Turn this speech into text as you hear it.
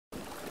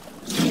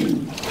Hey,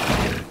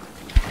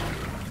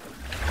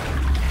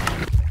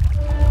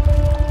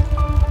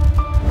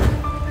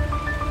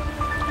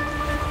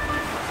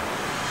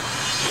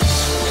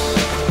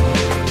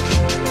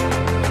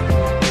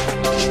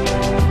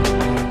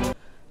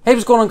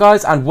 what's going on,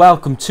 guys, and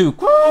welcome to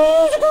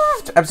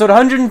episode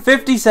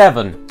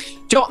 157.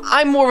 Joe,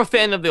 I'm more of a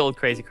fan of the old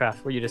Crazy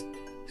Craft where you just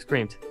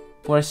screamed.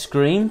 Where I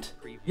screamed?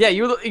 Yeah,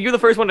 you're the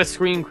first one to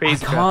scream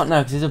Crazy Craft. I can't now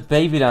because there's a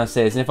baby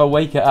downstairs, and if I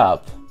wake it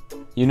up,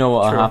 you know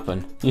what'll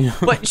happen. You know.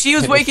 But she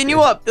was waking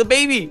you up, the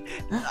baby.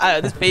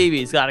 This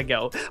baby's gotta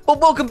go. But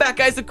welcome back,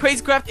 guys, to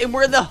Crazy Craft, and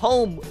we're in the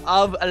home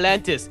of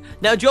Atlantis.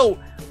 Now, Joe,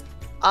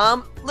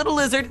 Little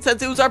Lizard,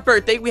 since it was our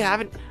birthday, we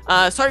haven't.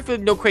 Sorry for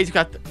no Crazy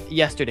Craft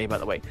yesterday, by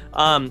the way.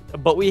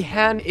 But we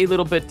had a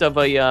little bit of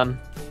a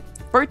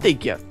birthday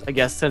gift, I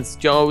guess, since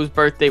Joe's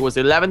birthday was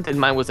 11th and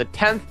mine was the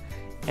 10th,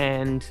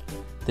 and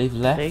they've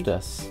left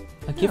us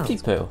a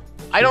gifty poo.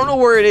 I don't know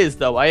where it is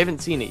though. I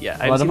haven't seen it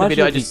yet. I haven't seen the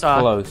video. I just saw.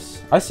 Close.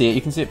 I see it.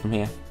 You can see it from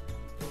here.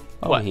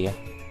 Over here.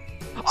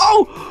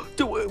 Oh,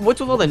 dude,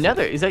 what's with all the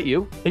nether? Is that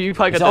you? You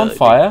probably got on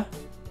fire.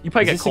 You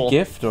probably got this coal. A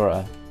gift or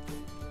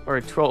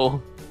a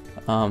troll?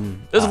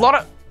 There's a lot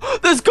of.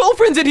 There's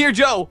girlfriends in here,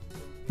 Joe.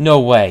 No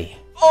way.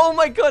 Oh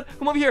my God!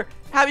 Come over here.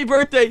 Happy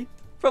birthday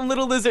from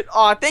Little Lizard.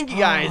 Aw, thank you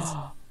guys.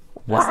 Wow.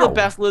 This is the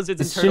best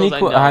lizards and turtles I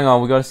know. Hang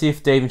on, we got to see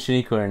if Dave and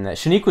Shaniqua are in there.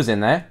 Shaniqua's in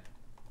there.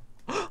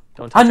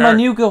 Don't touch her. My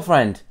new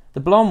girlfriend, the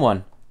blonde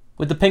one,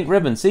 with the pink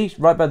ribbon. See,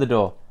 right by the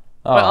door.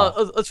 Oh.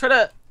 Well, let's try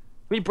to. Can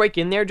we break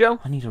in there, Joe?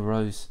 I need a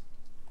rose.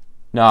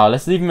 No,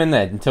 let's leave them in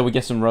there until we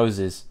get some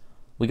roses.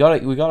 We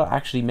gotta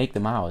actually make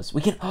them ours.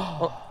 We can.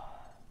 Oh.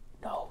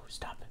 No,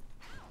 stop it.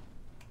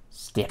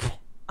 Step it.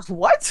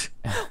 What?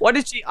 What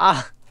did she?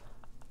 Put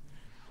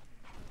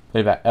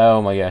it back.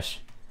 Oh my gosh.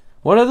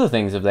 What other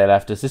things have they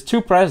left us? There's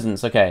 2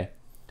 presents. Okay,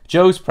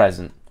 Joe's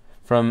present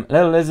from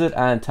Little Lizard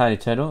and Tiny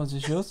Turtle. Is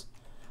this yours?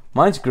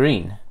 Mine's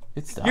green.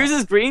 Good stuff. Yours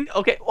is green?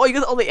 Okay. Oh, you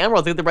got all the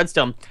emeralds. You got the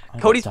redstone.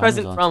 Cody's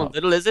present from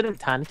Little Lizard and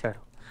Tiny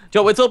Turtle.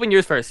 Joe, let's open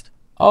yours first.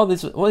 Oh,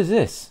 what is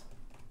this?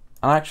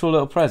 An actual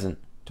little present.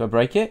 Do I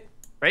break it?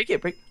 Break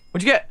it. What'd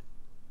you get?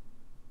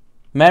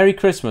 Merry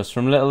Christmas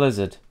from Little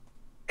Lizard.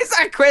 Is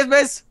that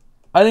Christmas?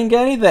 I didn't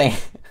get anything.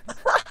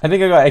 I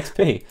think I got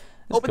XP.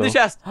 Open the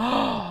chest.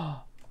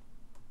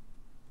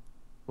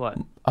 What?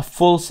 A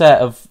full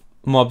set of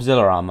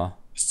Mobzilla armor.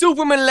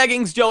 Superman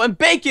leggings, Joe, and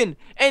bacon,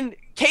 and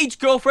Cage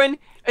girlfriend,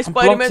 and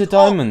Spider-Man. Blocks of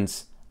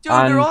diamonds. Dude,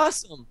 they're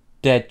awesome.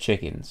 Dead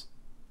chickens.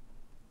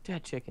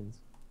 Dead chickens.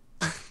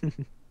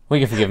 We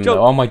can forgive them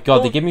though. Oh my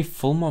God, they give me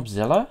full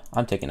Mobzilla?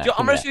 I'm taking that. Joe,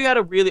 I'm gonna show you how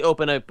to really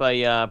open up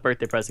a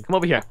birthday present. Come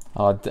over here.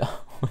 Oh,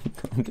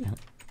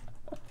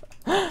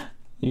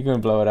 you're gonna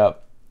blow it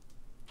up.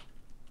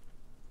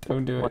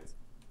 Don't do it.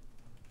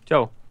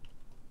 Joe.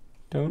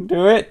 Don't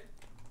do it.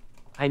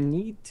 I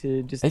need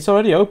to just... It's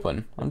already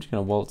open. I'm just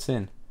gonna waltz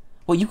in.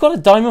 Well, you've got a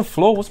diamond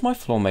floor. What's my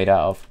floor made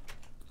out of?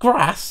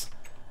 Grass.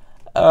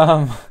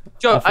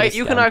 Joe,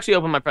 you can actually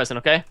open my present,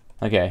 okay?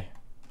 Okay.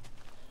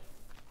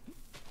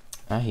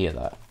 I hear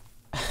that.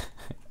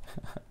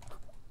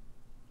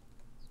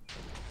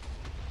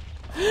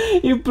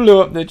 You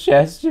blew up the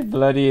chest, you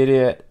bloody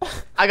idiot.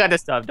 I got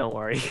this stuff, don't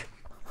worry.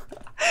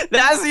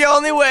 That's the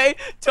only way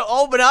to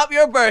open up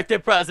your birthday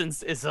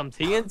presents is some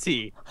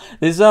TNT.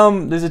 There's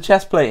a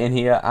chest plate in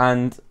here,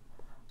 and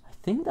I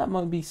think that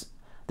might be.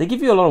 They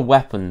give you a lot of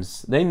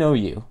weapons. They know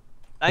you.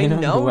 I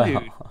know,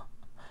 dude.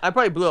 I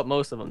probably blew up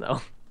most of them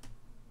though.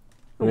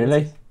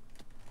 Really?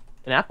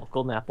 An apple,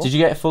 golden apple. Did you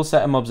get a full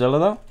set of Mobzilla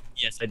though?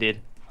 Yes, I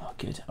did. Oh,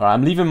 good. All right,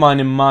 I'm leaving mine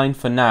in mind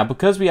for now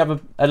because we have a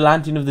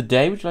Atlantean of the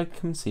day. Would you like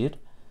to come see it?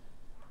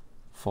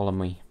 Follow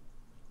me.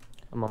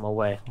 I'm on my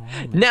way.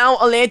 Now,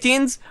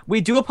 Atlanteans,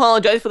 we do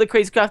apologize for the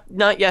Crazy Craft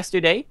not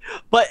yesterday,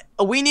 but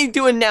we need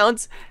to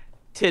announce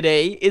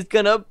today is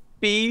gonna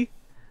be,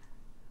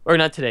 or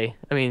not today.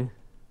 I mean,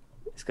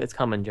 it's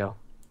coming, Joe.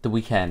 The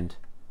weekend.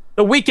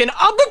 The weekend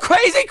of the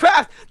Crazy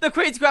Craft! The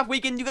Crazy Craft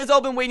weekend you guys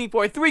all been waiting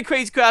for. 3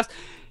 Crazy Crafts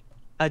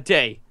a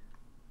day.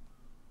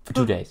 For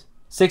 2 days.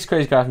 6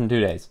 Crazy Crafts in 2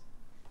 days.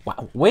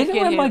 Wow, where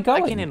am I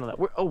going? I can't handle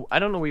that. I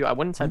don't know where you are. I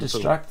went inside. I'm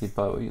distracted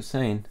by what you're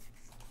saying.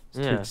 It's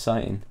too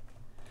exciting.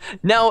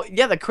 Now,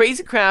 yeah, the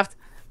Crazy Craft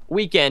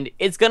weekend,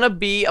 it's gonna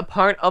be a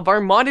part of our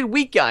modded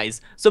week,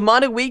 guys. So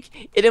modded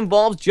week, it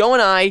involves Joe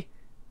and I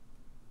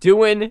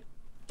doing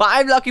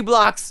 5 lucky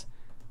blocks,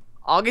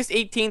 August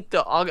 18th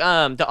to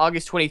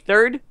August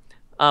 23rd,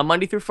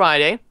 Monday through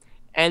Friday,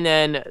 and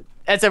then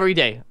that's every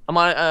day. I'm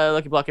on a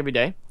lucky block every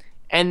day,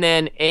 and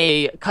then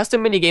a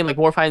custom mini game like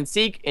War Find and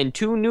Seek, and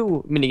 2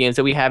 new mini games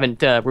that we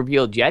haven't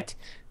revealed yet,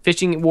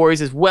 Fishing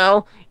Wars as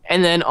well,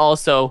 and then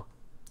also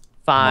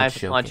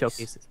 5 launch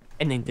showcases.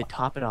 And then to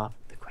top it off,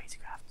 the Crazy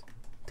Craft.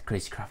 The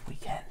Crazy Craft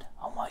weekend.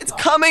 Oh my God. It's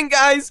coming,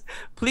 guys!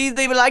 Please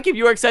leave a like if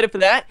you're excited for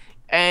that.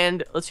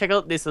 And let's check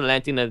out this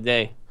Atlantean of the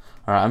day.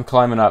 Alright, I'm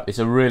climbing up. It's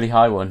a really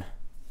high one.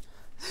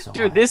 So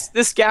dude, this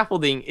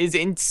scaffolding is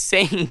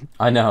insane.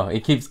 I know.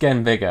 It keeps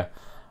getting bigger.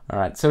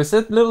 Alright, so it's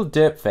a little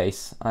dirt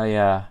face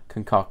I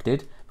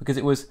concocted because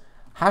it was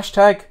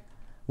hashtag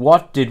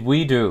what did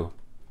we do?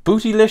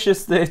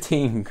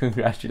 Bootylicious13,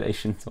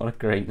 congratulations. What a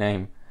great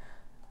name.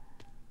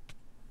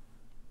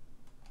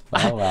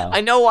 Oh, wow.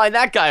 I know why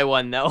that guy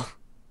won, though.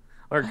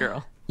 Or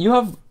girl. You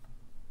have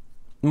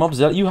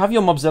Mobzilla. You have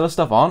your Mobzilla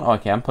stuff on? Oh,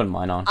 okay, I'm putting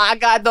mine on. I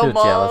got the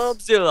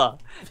Mobzilla.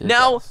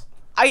 Now,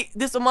 jealous.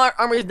 this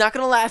armor is not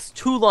going to last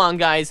too long,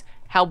 guys.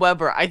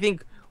 However, I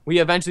think we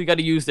eventually got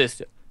to use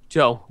this.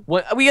 Joe,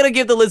 we got to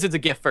give the lizards a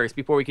gift first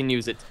before we can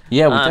use it.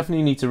 Yeah, we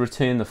definitely need to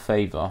return the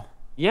favor.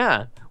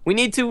 Yeah, we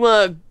need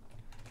to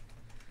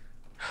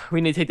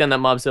take down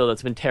that Mobzilla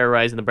that's been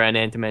terrorizing the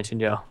Brand Dimension,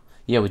 Joe.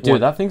 Yeah, we do.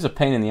 That thing's a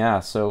pain in the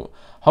ass. So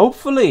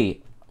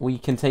hopefully we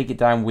can take it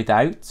down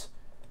without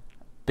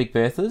Big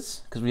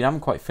Berthas, because we haven't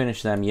quite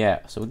finished them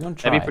yet. So we're gonna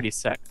try. That'd be pretty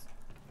sex.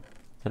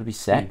 That'd be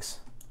sex.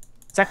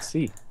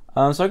 Sexy.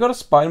 So I got a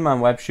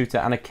Spider-Man web shooter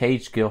and a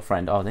caged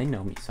girlfriend. Oh, they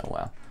know me so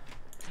well.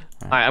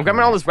 All right, I'm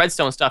grabbing all this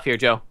redstone stuff here,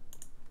 Joe.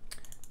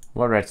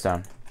 What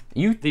redstone?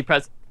 You? The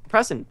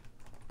present.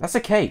 That's a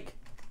cake,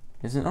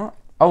 is it not?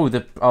 Oh,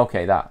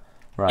 okay, that.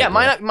 Right. Yeah,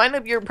 mine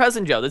up your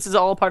present, Joe. This is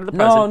all part of the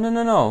present.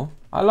 No.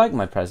 I like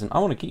my present. I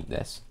want to keep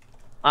this.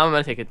 I'm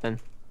gonna take it then.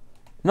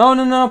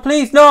 No,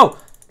 please, no!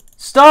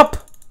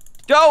 Stop!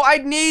 Joe, I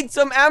need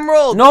some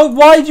emeralds. No,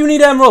 why do you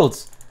need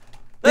emeralds?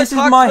 Let's this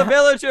talk is my. to the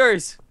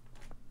villagers.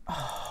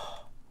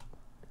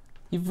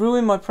 You've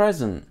ruined my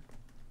present.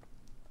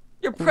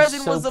 Your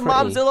present so was the pretty.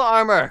 Mobzilla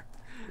armor.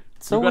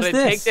 So you was gotta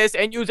this. take this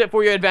and use it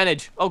for your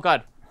advantage. Oh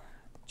God,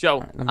 Joe.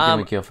 Let me get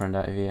my girlfriend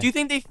out of here. Do you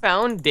think they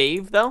found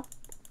Dave though?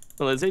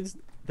 The lizards,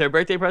 their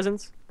birthday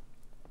presents?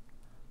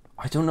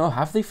 I don't know.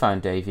 Have they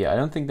found Dave yet? I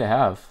don't think they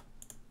have.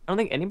 I don't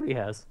think anybody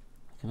has.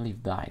 I can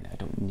leave mine. I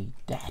don't need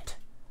that.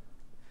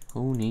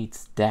 Who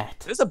needs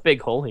that? There's a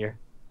big hole here.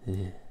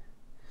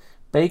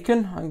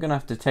 Bacon? I'm gonna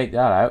have to take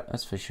that out.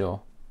 That's for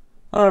sure.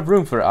 I don't have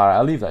room for it. Alright,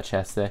 I'll leave that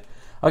chest there.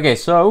 Okay,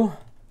 so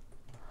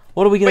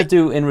what are we gonna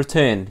do in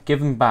return?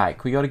 Giving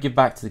back. We gotta give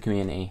back to the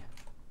community.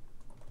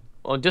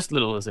 Well, just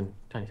little lizard,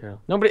 tiny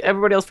turtle.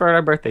 Everybody else for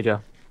our birthday,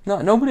 Joe.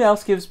 No, nobody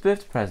else gives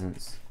birthday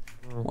presents.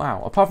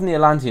 Wow. Apart from the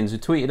Atlanteans who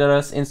tweeted at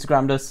us,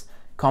 Instagrammed us,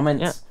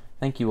 comments. Yeah.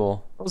 Thank you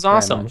all. It was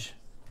awesome.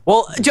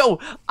 Well, Joe,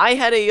 I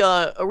had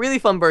a really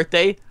fun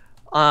birthday.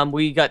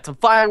 We got some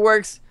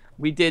fireworks.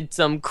 We did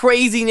some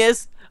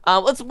craziness.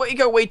 Let's make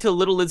our way to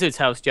Little Lizard's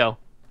house, Joe.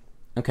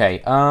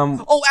 Okay.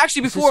 Oh,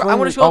 actually, before I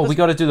want to show. Oh, we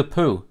got to do the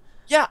poo.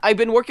 Yeah, I've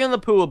been working on the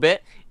poo a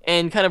bit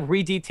and kind of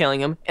redetailing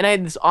him, and I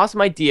had this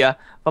awesome idea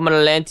from an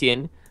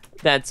Atlantean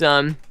that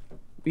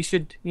we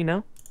should,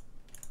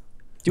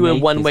 do a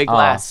one-way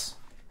glass.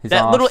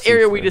 That little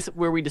area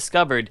where we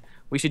discovered,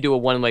 we should do a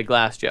one-way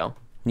glass, Joe.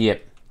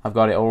 Yep, I've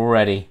got it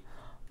already.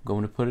 I'm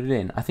going to put it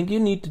in. I think you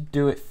need to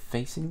do it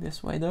facing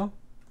this way, though.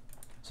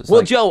 So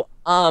well, like... Joe,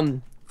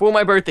 for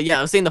my birthday, yeah,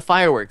 I was saying the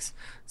fireworks.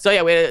 So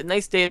yeah, we had a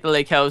nice day at the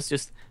lake house,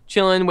 just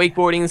chilling,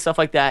 wakeboarding and stuff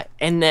like that.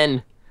 And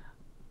then,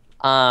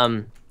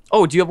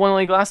 oh, do you have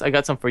one-way glass? I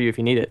got some for you if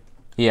you need it.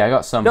 Yeah, I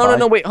got some.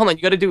 No, wait, hold on.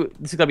 You got to do.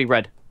 This has got to be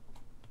red.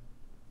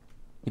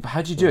 Yeah, but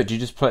how'd you do it? Did you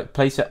just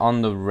place it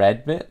on the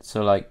red bit?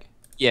 So like.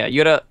 Yeah,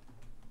 you gotta.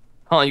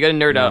 Hold on, you gotta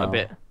nerd out a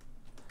bit.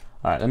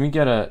 All right, let me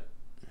get a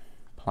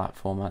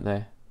platform out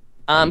there.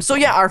 So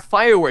yeah, our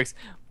fireworks.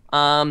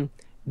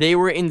 They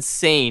were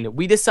insane.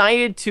 We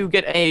decided to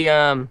get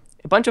a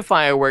bunch of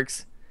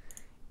fireworks,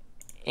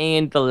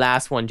 and the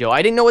last one, Joe,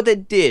 I didn't know what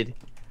that did.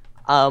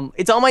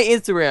 It's on my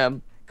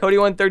Instagram,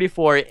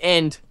 Cody134,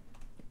 and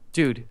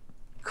dude,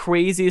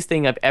 craziest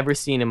thing I've ever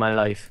seen in my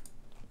life.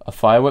 A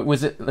firework?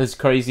 Was it as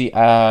crazy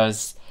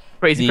as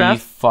the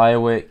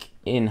firework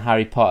in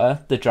Harry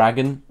Potter, the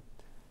dragon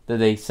that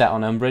they set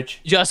on Umbridge?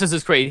 Just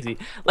as crazy.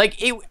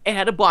 Like it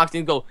had a box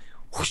and go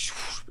whoosh,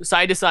 whoosh,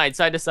 side to side,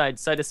 side to side,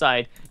 side to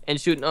side, and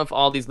shooting off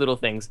all these little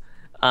things.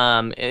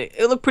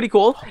 It looked pretty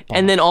cool.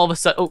 And then all of a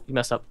sudden, oh, you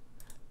messed up.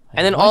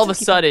 And then all of a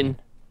sudden,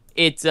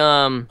 it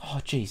oh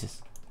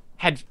Jesus,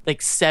 had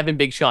like 7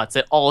 big shots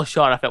that all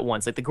shot off at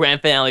once, like the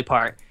grand finale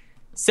part.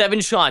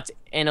 7 shots,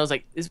 and I was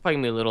like, this is probably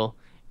gonna be a little,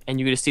 and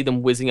you could just see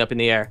them whizzing up in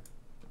the air.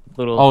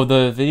 Little. Oh,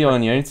 the video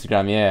on your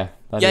Instagram, yeah.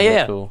 That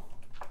is cool.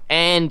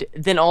 And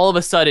then all of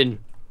a sudden,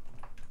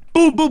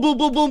 boom, boom, boom,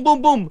 boom, boom,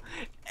 boom, boom,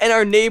 and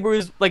our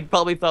neighbors like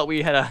probably thought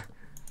we had a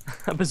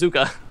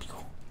bazooka.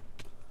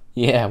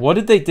 Yeah. What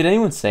did they? Did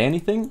anyone say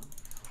anything?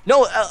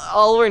 No,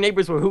 all of our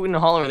neighbors were hooting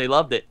and hollering. They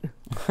loved it.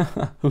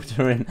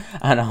 Hooting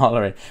and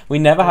hollering. We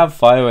never have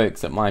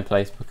fireworks at my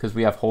place because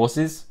we have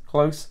horses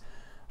close,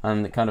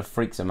 and it kind of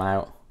freaks them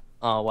out.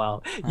 Oh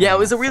wow! Yeah, it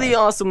was a really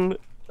awesome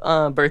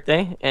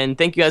birthday, and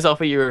thank you guys all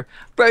for your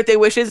birthday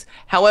wishes.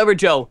 However,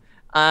 Joe,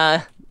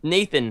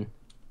 Nathan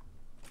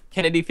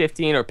Kennedy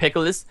 15 or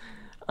Pickles,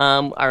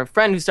 our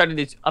friend who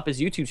started up his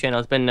YouTube channel,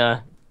 has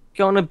been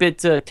going a bit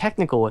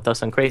technical with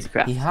us on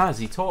CrazyCraft. He has.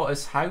 He taught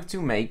us how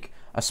to make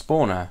a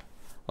spawner,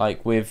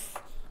 like with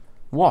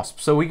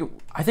wasps. So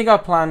I think our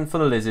plan for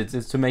the lizards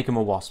is to make them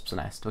a wasp's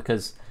nest,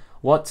 because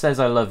what says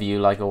I love you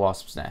like a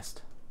wasp's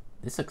nest?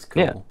 This looks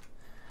cool. Yeah.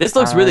 This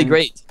looks really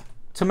great.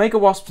 To make a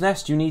wasp's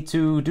nest, you need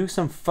to do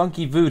some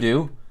funky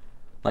voodoo.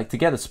 Like, to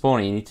get the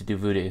spawner, you need to do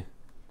voodoo.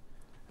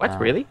 What,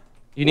 really?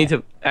 You need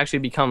to actually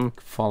become...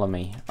 Follow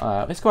me.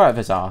 Let's go out of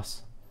his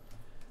arse.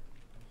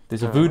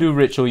 There's a voodoo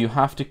ritual you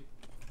have to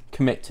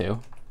commit to.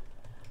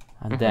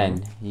 And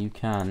then you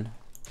can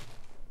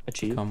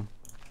achieve. become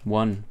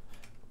one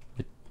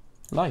with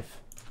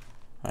life.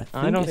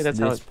 I don't think that's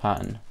this how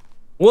pattern.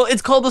 Well,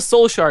 it's called the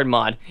Soul Shard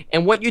mod.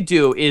 And what you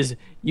do is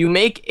you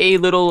make a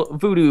little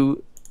voodoo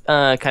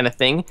kind of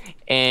thing.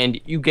 And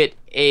you get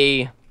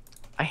a...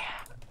 I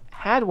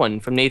had one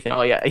from Nathan.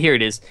 Oh, yeah, here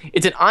it is.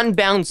 It's an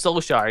unbound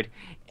Soul Shard.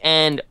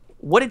 And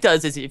what it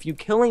does is if you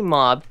kill a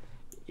mob,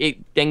 it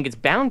then gets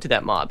bound to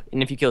that mob.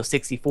 And if you kill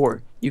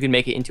 64, you can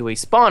make it into a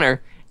spawner.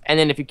 And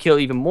then if you kill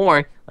even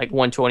more, like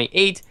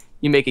 128,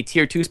 you make a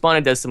tier 2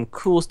 spawner, does some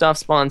cool stuff,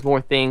 spawns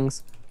more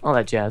things, all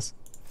that jazz.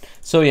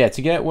 So yeah,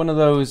 to get one of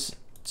those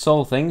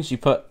soul things, you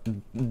put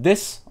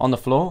this on the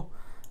floor,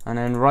 and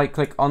then right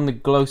click on the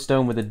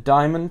glowstone with a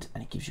diamond,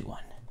 and it gives you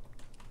one.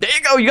 There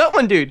you go, you got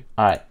one, dude.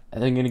 Alright, I'm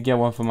going to get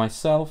one for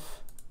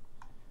myself.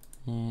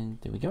 And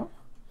there we go.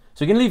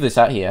 So we can leave this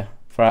out here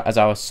as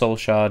our soul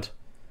shard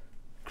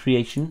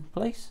creation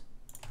place.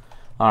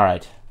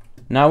 Alright,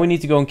 now we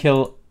need to go and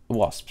kill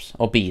wasps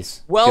or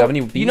bees. Well, do you have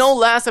any bees? You know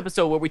last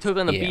episode where we took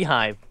on the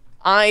beehive,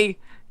 I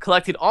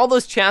collected all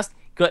those chests,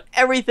 got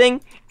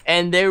everything,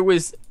 and there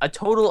was a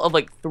total of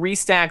like 3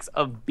 stacks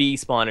of bee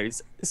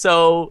spawners.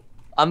 So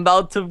I'm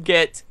about to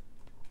get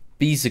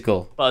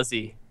Beesicle.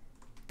 buzzy.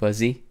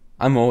 Buzzy?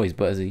 I'm always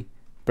buzzy.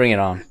 Bring it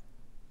on.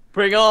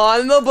 Bring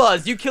on the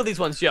buzz. You kill these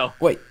ones, Joe.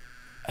 Wait.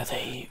 Are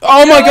they...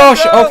 Oh my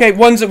gosh! Okay,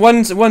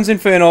 one's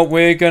infernal.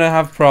 We're gonna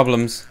have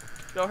problems.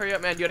 Joe, hurry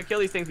up, man. You gotta kill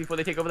these things before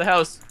they take over the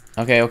house.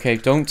 Okay.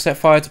 Don't set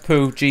fire to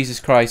poo. Jesus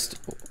Christ.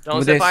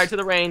 Don't set fire to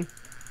the rain.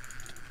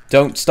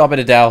 Don't stop it,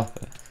 Adele.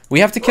 We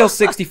have to kill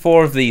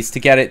 64 of these to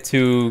get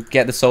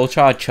the soul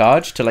shard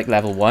charged to like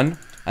level 1,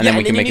 and then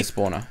we can make a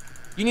spawner.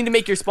 You need to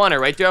make your spawner,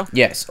 right, Joe?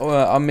 Yes.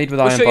 I'm made with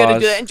iron bars. We'll show you how to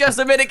do that in just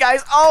a minute,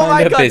 guys. Oh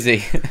my god.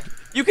 busy.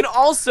 You can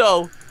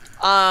also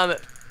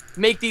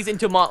make these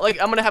into I'm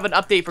gonna have an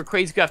update for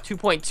CrazyCraft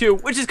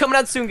 2.2, which is coming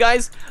out soon,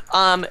 guys.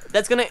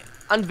 That's gonna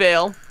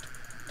unveil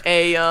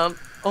a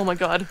oh my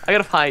god, I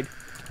gotta hide.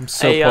 I'm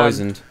so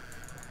poisoned.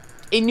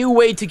 A new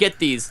way to get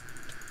these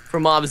for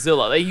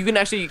Mobzilla. Like, you can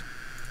actually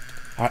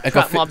trap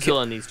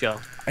Mobzilla in these, Joe.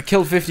 I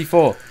killed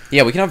 54.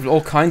 Yeah, we can have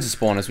all kinds of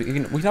spawners. We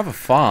can have a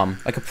farm,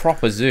 like a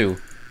proper zoo.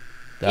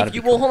 If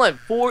you hold on,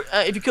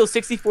 if you kill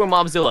 64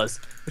 Mobzillas,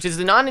 which is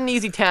not an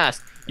easy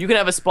task, you can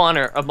have a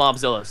spawner of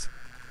Mobzillas.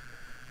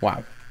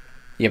 Wow.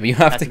 Yeah, but you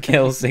have to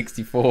kill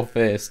 64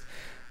 first.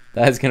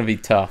 That's gonna be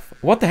tough.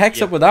 What the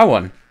heck's up with that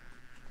one?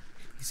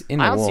 He's in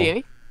the wall. I don't see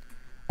any.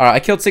 Alright, I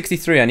killed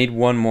 63. I need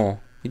one more.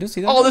 You don't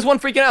see that? Oh, there's one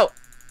freaking out.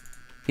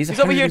 He's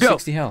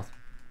 160 health.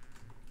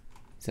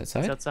 He's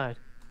outside? He's outside.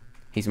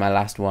 He's my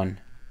last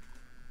one.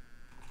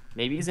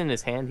 Maybe he's in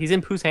his hand. He's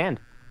in Pooh's hand.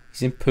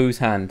 He's in Pooh's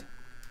hand.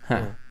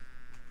 Huh.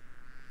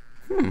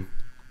 Yeah.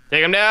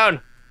 Take him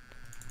down.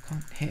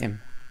 Can't hit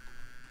him.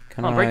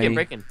 Come on,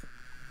 break in.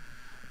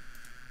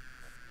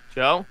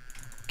 Joe?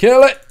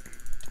 Kill it!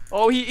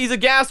 Oh, he's a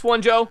gas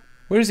one, Joe.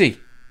 Where is he?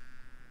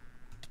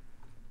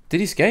 Did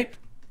he escape?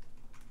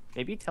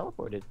 Maybe he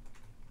teleported.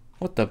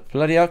 What the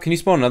bloody hell? Can you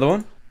spawn another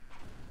one?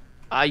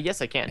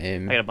 Yes, I can.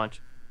 I got a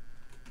bunch.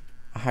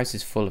 Our house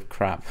is full of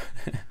crap.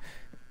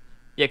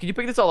 Yeah, can you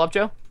pick this all up,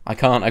 Joe? I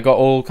can't. I got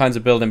all kinds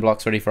of building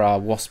blocks ready for our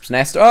wasp's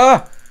nest.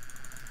 Ah!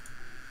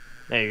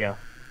 There you go.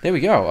 There we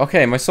go.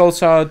 Okay, my soul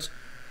shard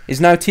is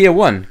now tier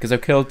 1 because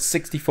I've killed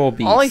 64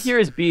 bees. All I hear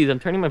is bees. I'm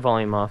turning my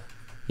volume off.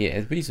 Yeah,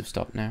 the bees have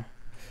stopped now.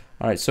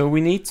 Alright, so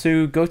we need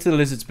to go to the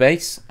lizard's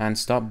base and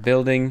start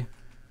building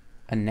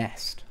a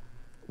nest.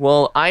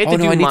 Well, I have to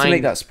do I need to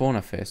make that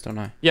spawner first, don't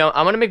I? Yeah,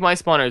 I'm gonna make my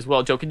spawner as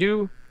well. Joe, could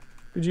you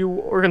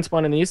work on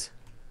spawning these?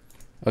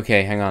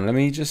 Okay, hang on. Let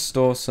me just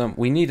store some.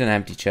 We need an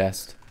empty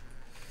chest.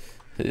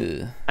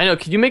 Ugh. I know.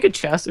 Could you make a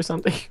chest or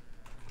something?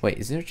 Wait,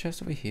 is there a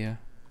chest over here?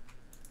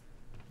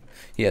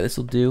 Yeah, this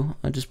will do.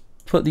 I'll just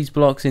put these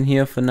blocks in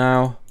here for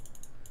now.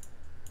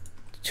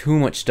 Too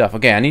much stuff.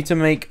 Okay, I need to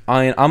make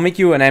iron. I'll make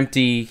you an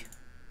empty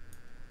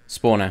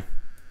spawner.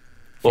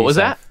 What was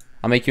that?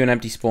 I'll make you an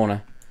empty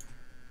spawner.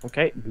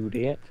 Okay, do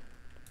that.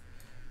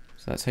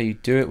 So that's how you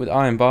do it with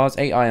iron bars.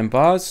 8 iron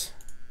bars.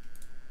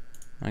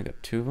 I got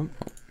 2 of them.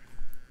 Oh.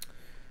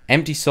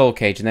 Empty soul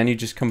cage, and then you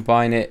just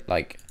combine it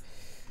like...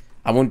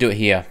 I won't do it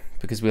here,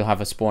 because we'll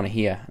have a spawner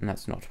here, and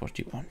that's not what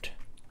you want.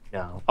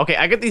 No. Okay,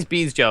 I got these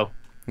bees, Joe.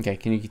 Okay,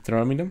 can you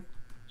throw me them?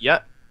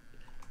 Yep.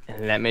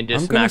 And let me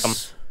just smack them.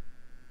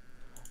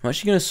 I'm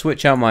actually going to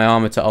switch out my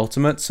armor to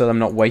ultimate, so I'm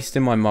not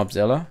wasting my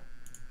Mobzilla.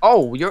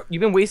 Oh, you've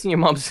been wasting your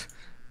mobs.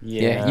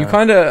 Yeah, you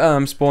kind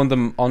of spawned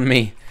them on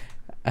me.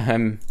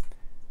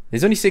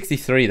 There's only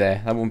 63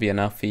 there. That won't be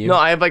enough for you. No,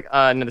 I have like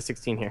another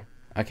 16 here.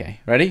 Okay,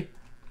 ready?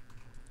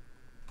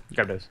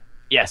 Grab those.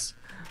 Yes.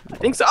 I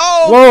think so.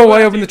 Oh! Whoa,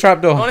 I opened the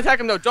trapdoor. Don't attack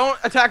him, no. Don't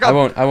attack him. I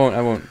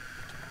won't.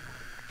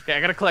 Okay,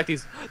 I gotta collect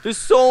these. There's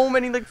so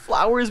many like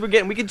flowers we're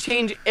getting. We could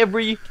change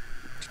every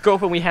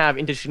girlfriend we have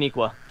into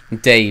Shaniqua.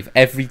 Dave.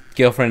 Every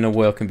girlfriend in the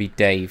world can be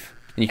Dave.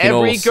 And you can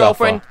every all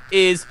girlfriend suffer.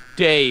 is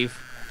Dave.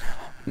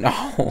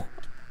 No.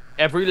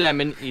 Every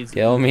lemon is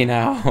Kill me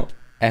now.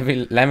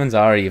 Lemons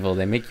are evil.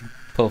 They make you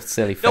pull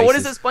silly faces. No, what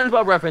is this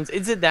SpongeBob reference?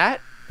 Is it that?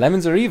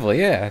 Lemons are evil.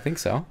 Yeah, I think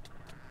so.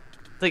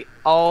 It's like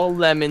all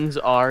lemons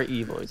are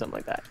evil or something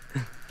like that.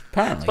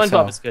 Apparently SpongeBob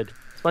so. is good.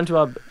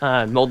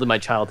 SpongeBob molded my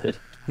childhood.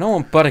 I don't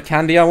want butter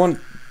candy. I want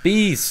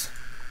bees.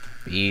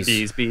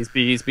 Bees.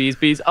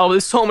 Bees. Oh,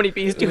 there's so many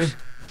bees, dude.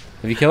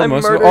 Have you killed I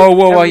most of them? murdered Oh,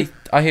 whoa! every-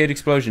 I heard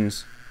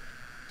explosions.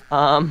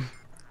 I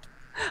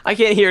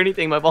can't hear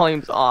anything. My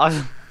volume's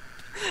off.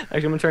 Actually,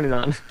 I'm gonna turn it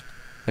on.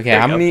 Okay,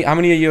 how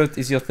many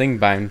is your thing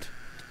bound?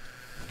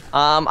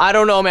 I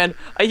don't know, man.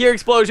 I hear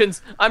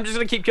explosions. I'm just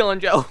gonna keep killing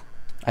Joe.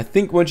 I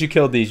think once you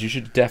kill these, you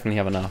should definitely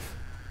have enough.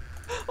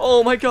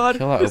 Oh my god.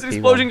 Kill that There's an OP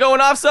explosion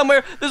going off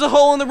somewhere. There's a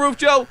hole in the roof,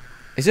 Joe.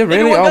 Is it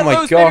Maybe really? one Oh got my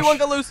loose. Maybe one gosh!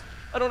 got loose.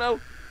 I don't know.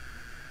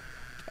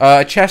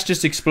 A chest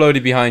just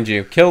exploded behind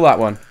you. Kill that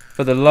one,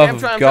 for the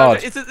love of God.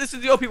 This is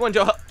the OP one,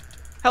 Joe.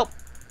 Help.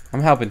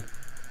 I'm helping.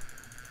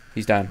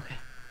 He's down.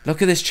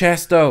 Look at this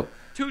chest, though.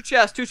 Two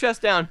chests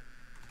down.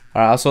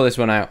 Alright, I'll sort this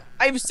one out.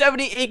 I have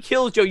 78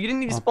 kills, Joe. You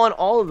didn't need to spawn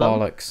all of them.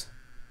 Bollocks.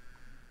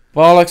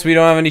 Bollocks, we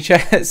don't have any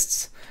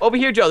chests. Over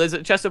here, Joe. There's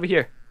a chest over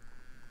here.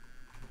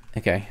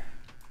 Okay.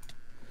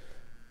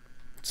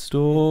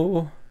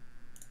 Store.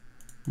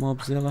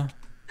 Mobzilla.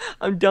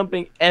 I'm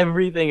dumping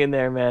everything in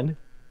there, man.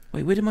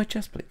 Wait, where did my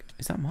chest plate go?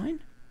 Is that mine?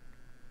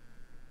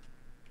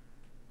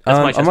 That's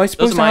my chest. Am I Those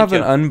supposed are to mine, have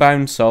an Joe.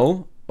 unbound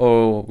soul?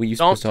 Or were you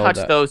Don't supposed to hold touch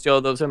that? those, Joe.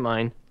 Those are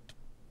mine.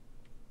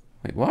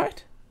 Wait,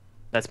 what?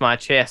 That's my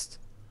chest.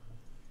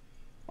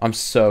 I'm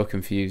so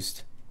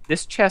confused.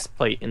 This chest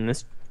plate in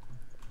this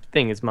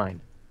thing is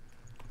mine.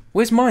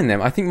 Where's mine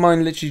then? I think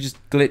mine literally just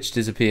glitched,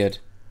 disappeared.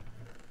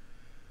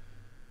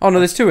 Oh no,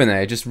 there's two in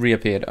there. It just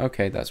reappeared.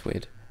 Okay, that's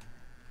weird.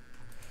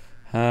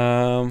 What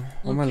am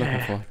I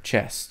looking for?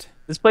 Chest.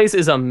 This place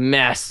is a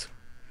mess.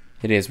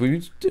 It is.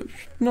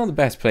 Not the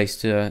best place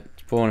to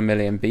spawn a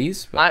million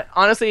bees, but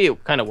Honestly,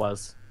 it kind of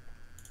was.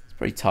 it's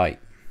pretty tight,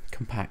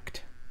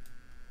 compact.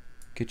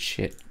 Good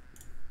shit.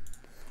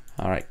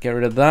 All right, get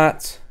rid of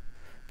that.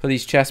 Put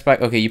these chests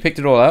back. Okay, you picked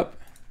it all up.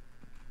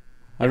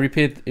 It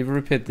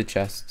repaired the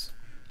chests.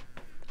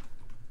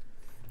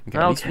 Okay,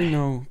 at least we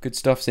know good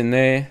stuff's in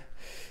there.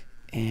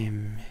 I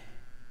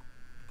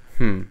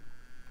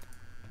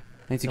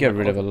need to get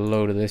rid of a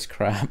load of this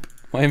crap.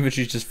 My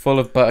inventory's just full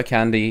of butter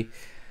candy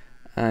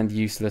and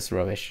useless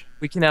rubbish.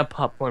 We can have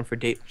popcorn for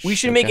date. We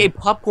should make a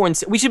popcorn.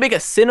 We should make a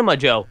cinema,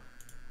 Joe.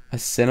 A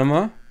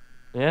cinema?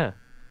 Yeah.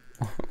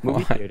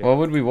 Movie theater. What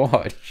would we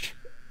watch?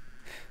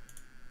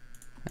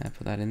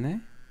 Put that in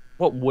there.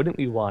 What wouldn't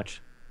we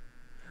watch?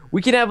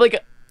 We could have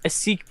like a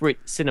secret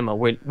cinema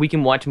where we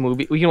can watch a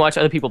movie. We can watch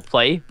other people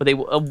play, but they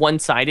a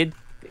one-sided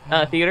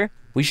theater.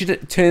 We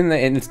should turn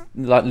that into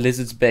like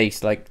Lizard's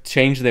base, like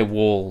change their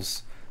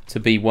walls to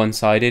be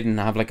one-sided and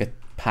have like a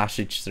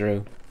passage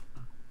through.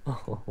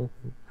 So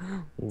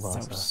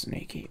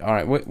sneaky. All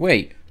right,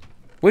 wait.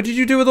 What did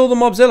you do with all the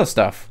Mobzilla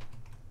stuff?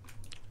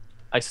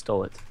 I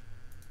stole it.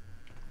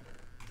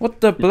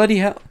 What the bloody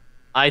hell?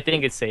 I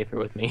think it's safer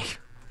with me.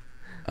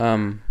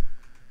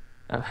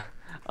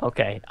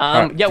 Okay.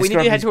 Right, yeah, we need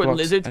to head to a blocks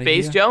Lizard's outta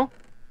base, here. Joe.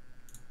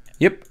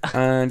 Yep,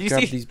 and You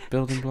grab see- these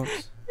building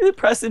blocks.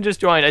 Preston just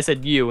joined. I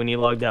said you, and he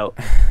logged out.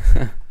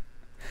 All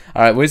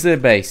right, where's their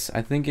base?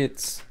 I think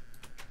it's...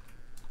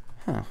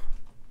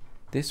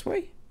 This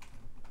way?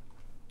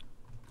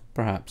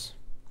 Perhaps.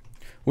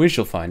 We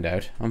shall find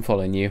out. I'm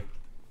following you.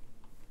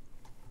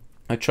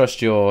 I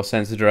trust your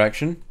sense of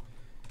direction.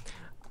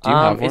 Do you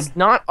have one? It's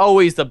not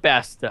always the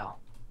best, though.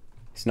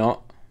 It's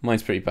not.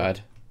 Mine's pretty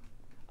bad.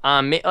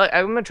 I'm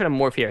gonna try to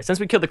morph here. Since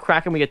we killed the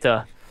Kraken, we get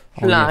to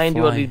Oh, fly and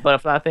do all fly. these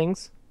butterfly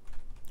things.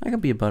 I can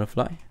be a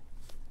butterfly. You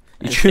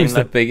And choose sting the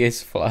like-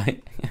 biggest fly.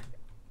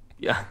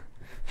 Yeah.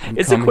 I'm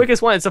It's coming. the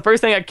quickest one. It's the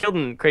first thing I killed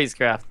in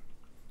CrazyCraft.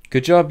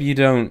 Good job you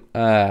don't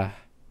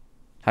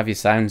have your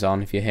sounds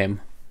on if you're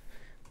him.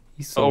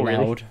 He's so Oh,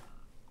 really? loud.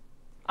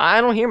 I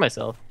don't hear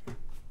myself.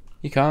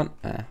 You can't?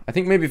 I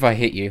think maybe if I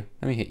hit you.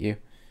 Let me hit you.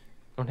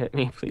 Don't hit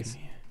me, please.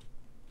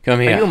 Come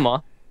Are here. you a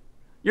moth?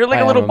 You're like I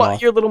a am little a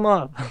moth. You're a little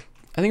moth.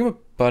 I think I'm a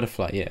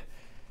butterfly, yeah.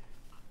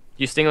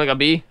 You sting like a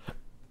bee.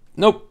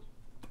 Nope.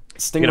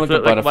 Sting You're like a gonna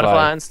flip like a butterfly.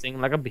 butterfly and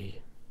sting like a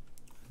bee.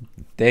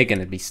 They're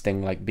gonna be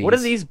sting like bees. What are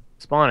these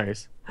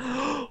spawners?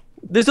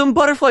 There's some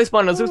butterfly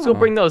spawners. Let's go Oh.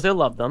 bring those. They'll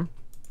love them.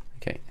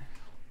 Okay.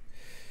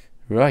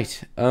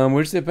 Right.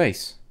 Where's their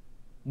base?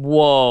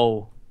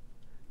 Whoa.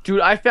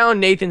 Dude, I found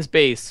Nathan's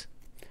base.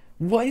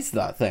 What is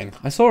that thing?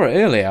 I saw it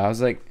earlier. I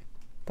was like,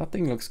 that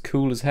thing looks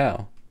cool as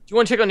hell. Do you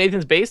want to check out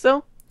Nathan's base,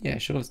 though? Yeah,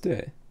 sure, let's do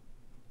it.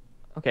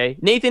 Okay.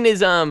 Nathan is,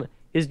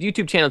 his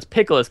YouTube channel is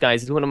Pickles,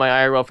 guys. He's one of my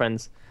IRL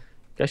friends.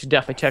 You guys should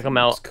definitely check him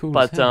looks out. cool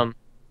as But, hell.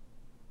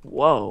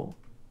 whoa.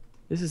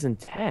 This is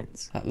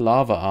intense. That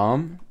lava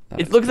arm.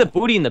 Look at the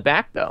booty in the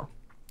back, though.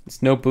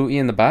 It's no booty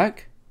in the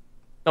back?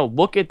 No,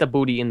 look at the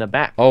booty in the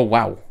back. Oh,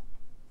 wow.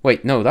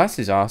 Wait, no, that's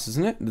his ass,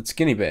 isn't it? The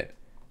skinny bit.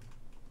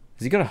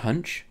 Has he got a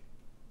hunch?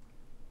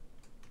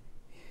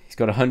 He's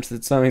got a hunch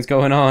that something's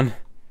going on.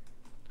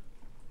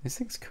 This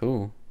thing's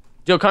cool.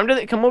 Joe, come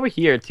over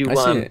here to, I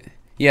see it.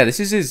 Yeah,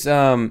 this is his.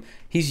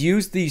 He's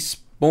used these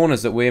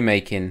spawners that we're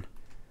making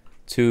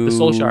to The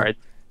soul shard.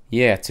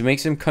 Yeah, to make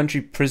some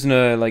country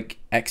prisoner like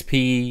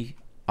XP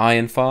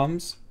iron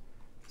farms.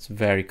 It's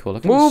very cool.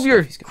 Look at Move the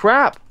your stuff he's got.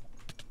 crap.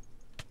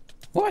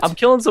 What? I'm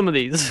killing some of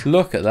these.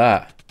 Look at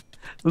that.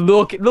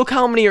 Look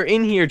how many are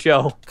in here,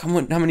 Joe. Come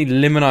on, how many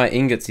limonite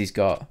ingots he's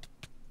got.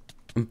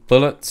 And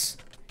bullets.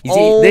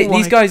 Oh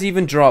These guys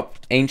even drop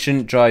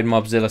ancient dried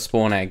mobzilla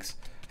spawn eggs.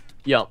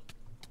 Yep.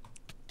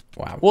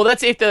 Wow. Well,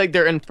 that's if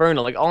they're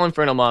infernal. Like all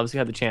infernal mobs, you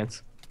have the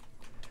chance.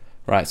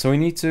 Right, so we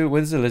need to...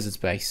 Where's the lizard's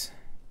base?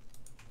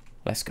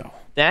 Let's go.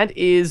 That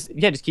is...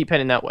 Yeah, just keep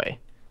heading that way.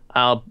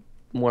 I'll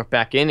morph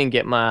back in and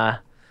get my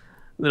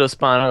little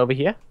spawner over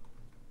here.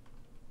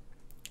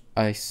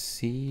 I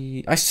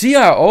see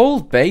our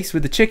old base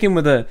with the chicken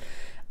with the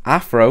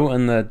afro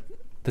and the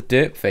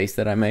dirt face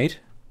that I made.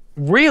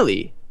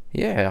 Really?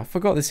 Yeah, I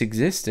forgot this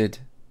existed.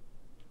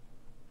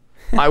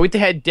 Alright, we have to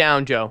head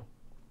down, Joe.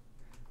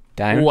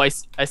 Down? Oh, I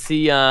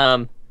see,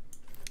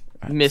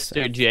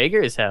 Mr.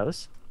 Jager's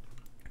house.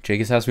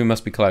 Jager's house, we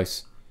must be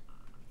close.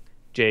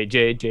 J.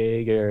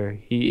 Jager.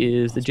 He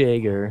is the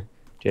Jager.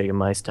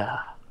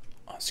 Jagermeister.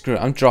 Oh, screw it,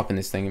 I'm dropping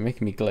this thing. It's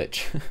making me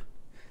glitch.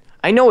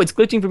 I know, it's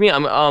glitching for me.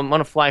 I'm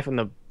on a fly from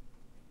the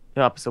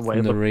opposite way.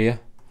 From the rear.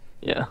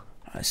 Yeah.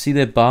 I see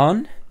their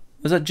barn.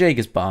 Was that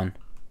Jager's barn?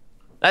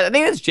 I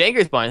think that's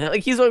Jager's barn.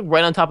 Like, he's like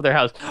right on top of their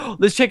house.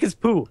 Let's check his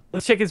poo.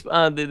 Let's check his,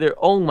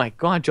 oh my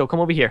god, Joe, come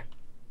over here.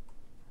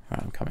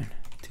 Alright, I'm coming.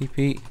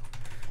 TP.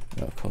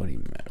 Oh, Cody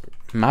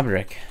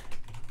Maverick.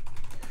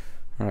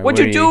 Right,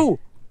 What'd you do?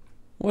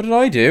 What did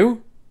I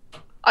do?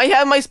 I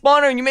have my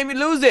spawner and you made me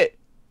lose it.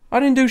 I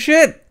didn't do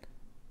shit.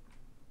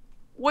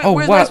 Oh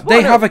Where's wow, my spawner?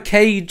 they have a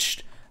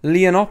caged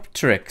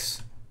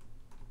Leonopteryx.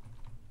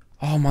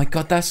 Oh my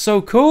god, that's so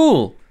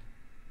cool.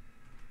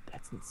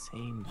 That's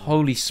insane.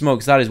 Holy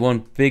smokes, that is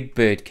one big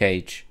bird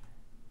cage.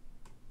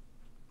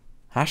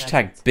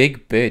 Hashtag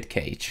big bird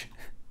cage.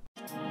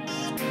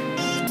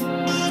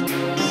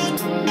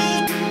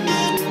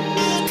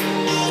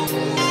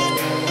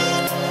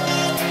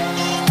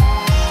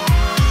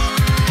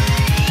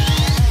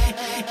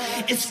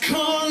 It's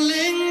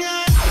calling out.